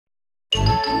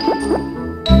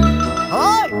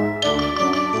Hi!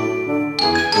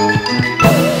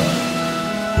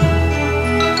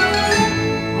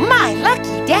 My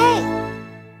lucky day!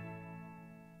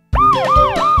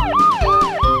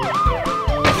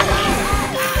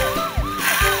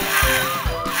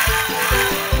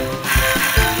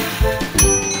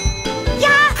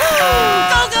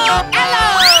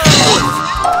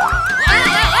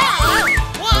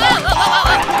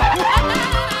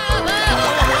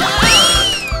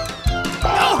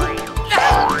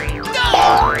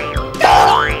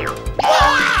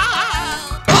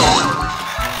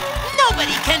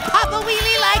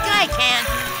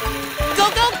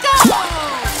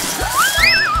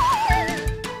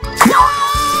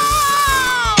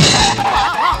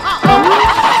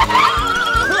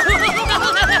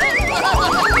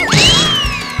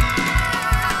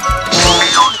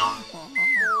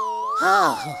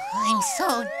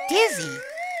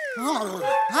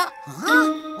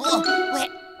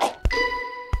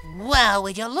 Well,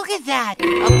 would you look at that?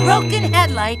 A broken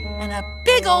headlight and a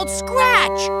big old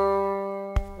scratch.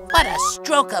 What a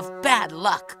stroke of bad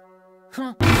luck.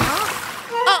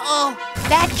 Uh-oh,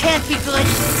 that can't be good.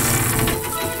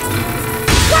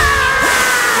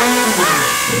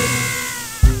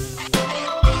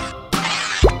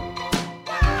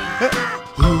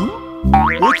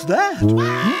 What's that?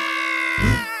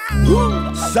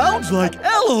 Sounds like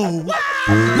Ello!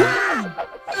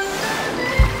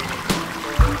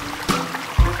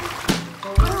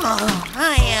 Oh,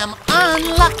 I am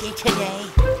unlucky today.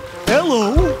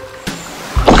 Ello?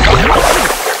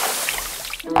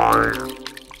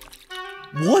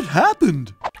 What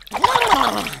happened?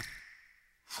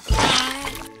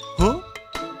 Huh?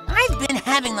 I've been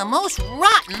having the most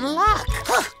rotten luck.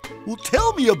 Well,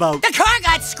 tell me about... The car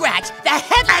got scratched, the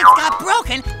headlights got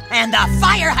broken, and the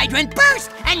fire hydrant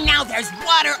burst, and now there's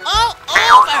water all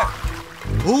over.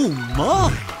 Oh,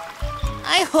 my.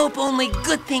 I hope only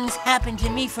good things happen to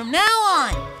me from now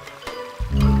on.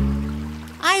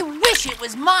 I wish it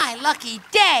was my lucky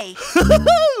day.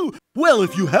 Well,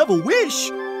 if you have a wish,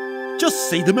 just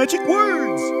say the magic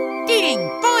words. Ding,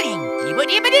 boing,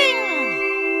 dibo-dibo-ding.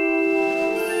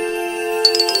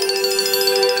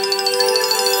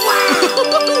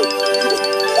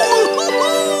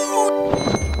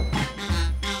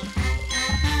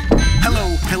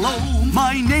 Hello, hello,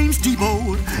 my name's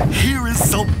Dibo. Here is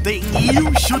something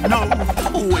you should know.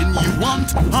 When you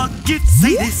want a gift,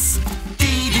 say this.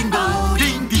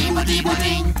 Ding-ding-bo-ding,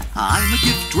 dibo-dibo-ding. I'm a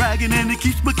gift dragon and it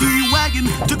keeps my key wagging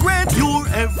to grant your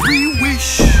every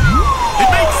wish. It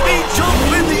makes me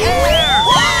jump in the air.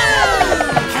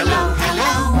 Hello,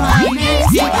 hello, my name's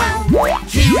Dibo.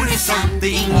 Here is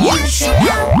something you should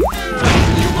know. When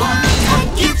you want a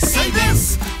gift, say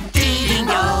this.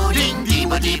 Ding-ding-bo-ding,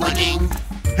 dibo-dibo-ding.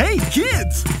 Hey,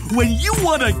 kids, when you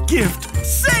want a gift,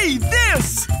 say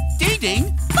this.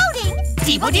 Ding-ding. Boing,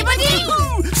 dibo-dibo-ding.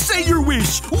 Say your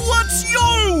wish. What's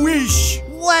your wish?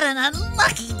 What an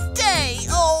unlucky day,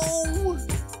 oh!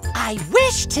 I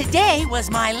wish today was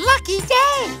my lucky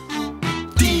day.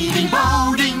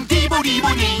 Ding-ding-bo-ding,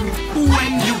 dibo-dibo-ding.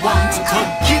 When you want a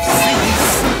gift, say this.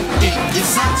 It is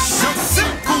such a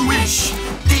simple wish.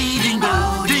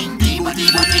 Ding-ding-bo-ding,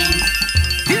 dibo-dibo-ding.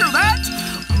 Hear that?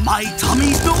 My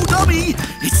tummy's no dummy.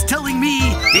 It's telling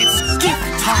me it's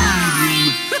gift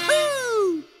time.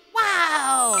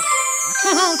 Wow!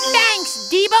 Thanks,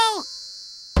 Dibo.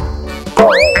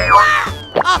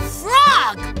 A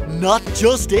frog! Not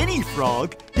just any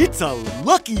frog, it's a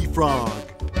lucky frog.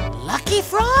 Lucky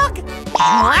frog?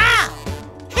 Wow!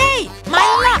 Hey, my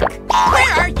luck!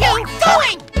 Where are you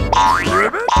going?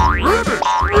 Ribbit, ribbit,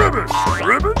 ribbit,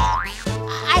 ribbit.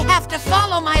 I have to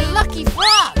follow my lucky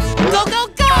frog. Go, go,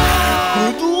 go!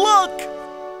 Good luck!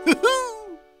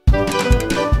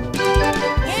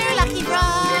 Here, lucky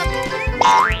frog.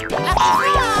 Lucky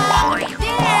frog, are you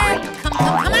there? Come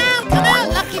out,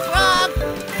 lucky frog.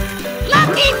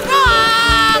 Lucky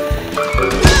frog!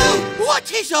 What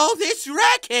is all this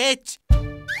racket?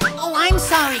 Oh, I'm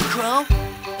sorry, Crow.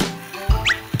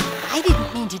 I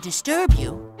didn't mean to disturb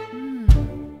you.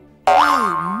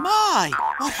 Oh, my!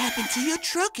 What happened to your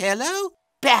truck, Hello?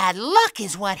 Bad luck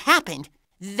is what happened.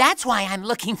 That's why I'm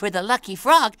looking for the lucky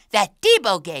frog that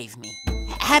Dibo gave me.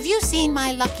 Have you seen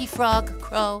my lucky frog,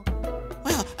 Crow?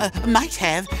 Well, might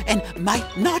have and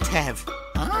might not have.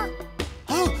 Huh?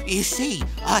 Oh, you see,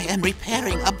 I am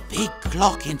repairing a big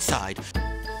clock inside.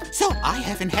 So I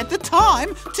haven't had the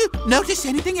time to notice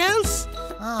anything else.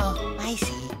 Oh, I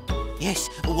see. Yes,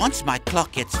 once my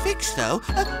clock gets fixed, though,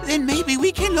 then maybe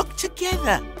we can look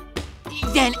together.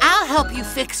 Then I'll help you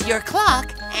fix your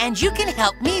clock, and you can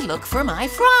help me look for my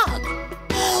frog.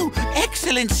 Oh,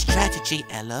 excellent strategy,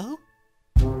 Ello.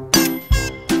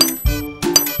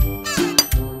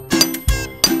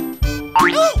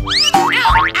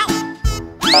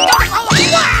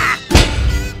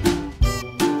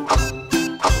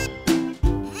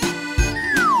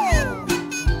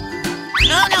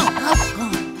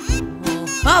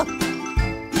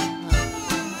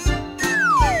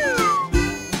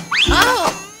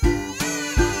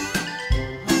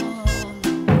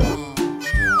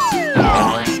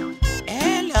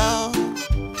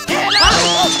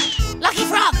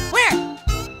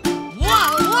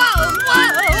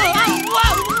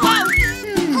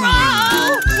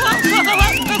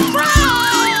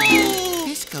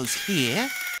 Here?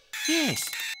 Yes.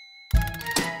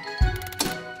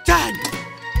 Done!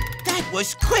 That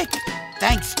was quick.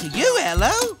 Thanks to you,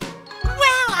 Ello.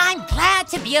 Well, I'm glad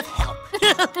to be of help.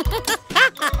 Freeze!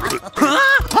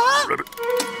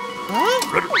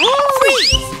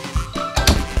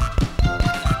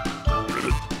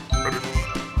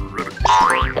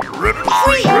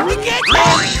 Free! Get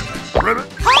ready!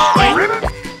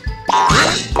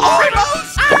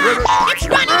 Almost! It's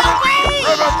running away!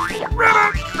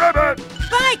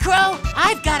 Bye, Crow.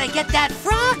 I've got to get that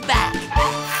frog back.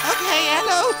 Okay,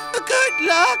 Ello. Good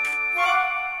luck.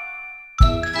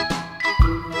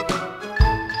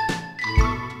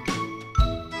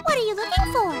 What are you looking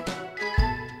for?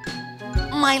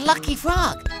 My lucky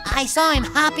frog. I saw him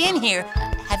hop in here.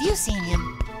 Have you seen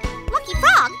him? Lucky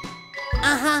frog?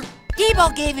 Uh-huh. Dibo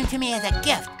gave him to me as a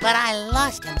gift, but I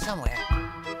lost him somewhere.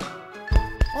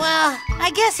 Well,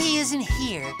 I guess he isn't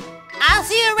here. I'll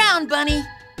see you around, Bunny.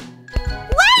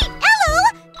 Wait, Ello!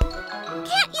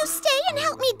 Can't you stay and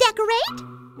help me decorate?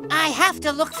 I have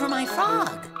to look for my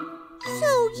frog.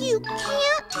 So you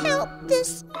can't help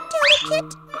this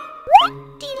delicate,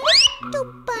 little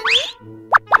bunny?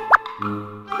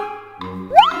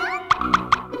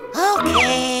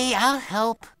 Okay, I'll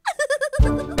help.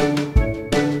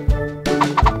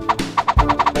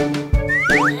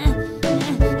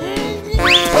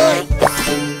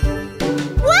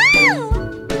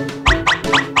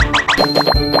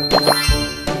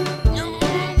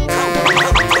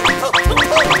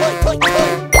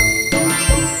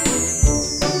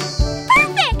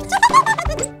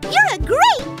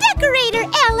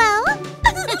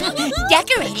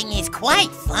 Decorating is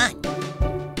quite fun.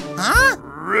 Huh?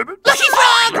 Ribbit. Lucky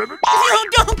Frog! No,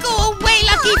 don't go away,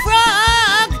 Lucky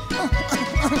Frog!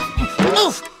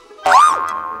 Oof.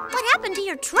 What happened to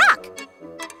your truck?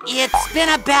 It's been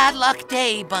a bad luck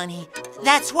day, Bunny.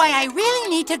 That's why I really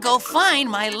need to go find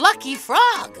my Lucky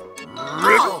Frog.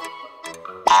 Oh,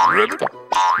 Ribbit.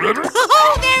 Ribbit.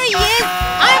 oh there he is!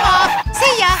 I'm off.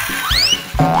 See ya!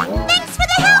 Thanks for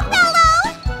the help, Ello!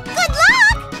 Good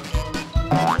luck!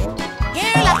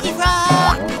 Here, Lucky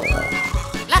Frog!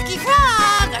 Lucky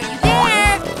Frog, are you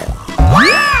there?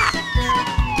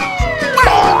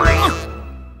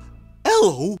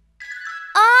 Hello.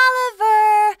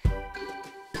 Oliver!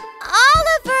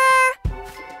 Oliver!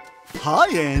 Hi,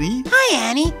 Annie. Hi,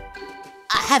 Annie.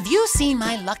 Have you seen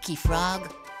my Lucky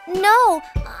Frog? No,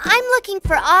 I'm looking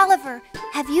for Oliver.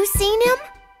 Have you seen him?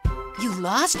 You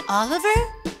lost Oliver?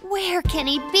 Where can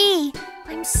he be?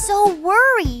 I'm so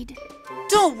worried.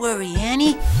 Don't worry,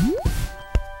 Annie.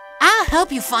 I'll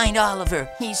help you find Oliver.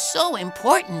 He's so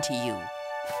important to you.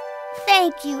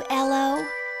 Thank you, Ello.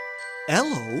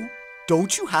 Hello.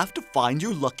 Don't you have to find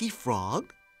your lucky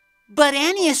frog? But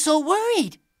Annie is so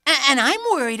worried. And I'm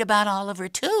worried about Oliver,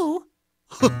 too.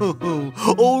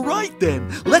 All right, then.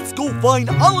 Let's go find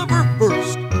Oliver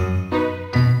first.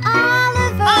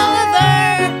 Oliver!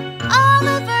 Oliver!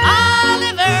 Oliver! Oliver!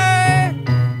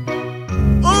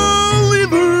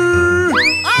 Oliver!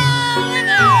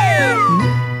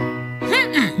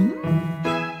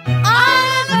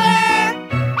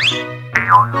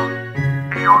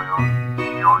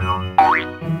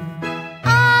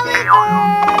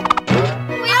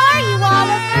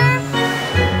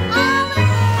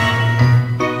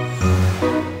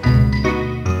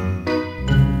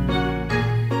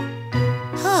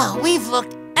 We've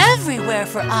looked everywhere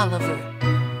for Oliver.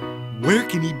 Where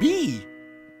can he be?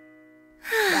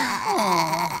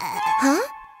 Huh?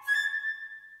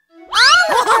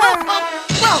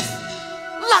 Wolf!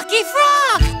 Lucky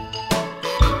Frog!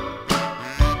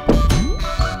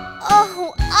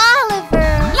 Oh,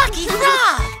 Oliver! Lucky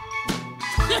Frog!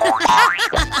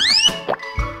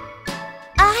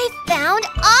 I found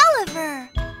Oliver!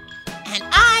 And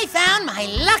I found my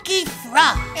Lucky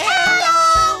Frog.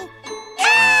 Hello!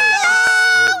 Hello!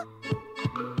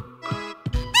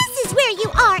 This is where you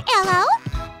are, Ello.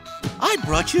 I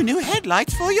brought you new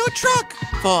headlights for your truck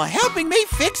for helping me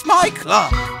fix my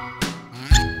clock.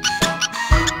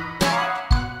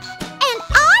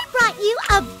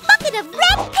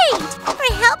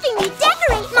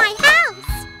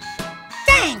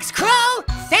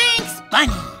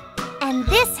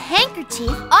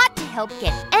 handkerchief ought to help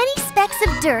get any specks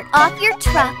of dirt off your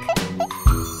truck.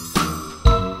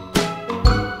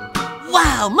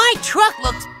 Wow, my truck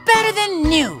looks better than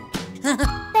new.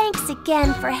 Thanks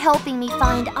again for helping me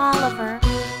find Oliver.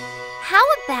 How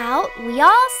about we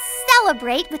all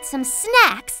celebrate with some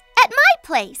snacks at my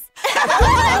place?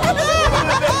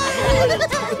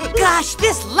 Gosh,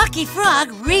 this lucky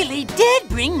frog really did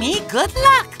bring me good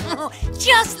luck.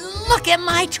 Just look at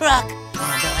my truck.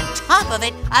 And on top of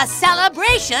it, a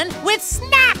celebration with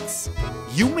snacks.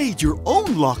 You made your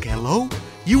own luck, Ello.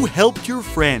 You helped your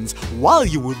friends while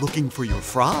you were looking for your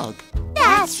frog.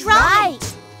 That's right.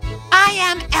 I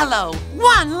am Ello,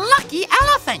 one lucky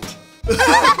elephant.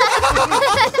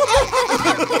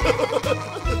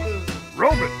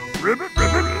 Roman, ribbit,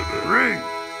 ribbit, ring.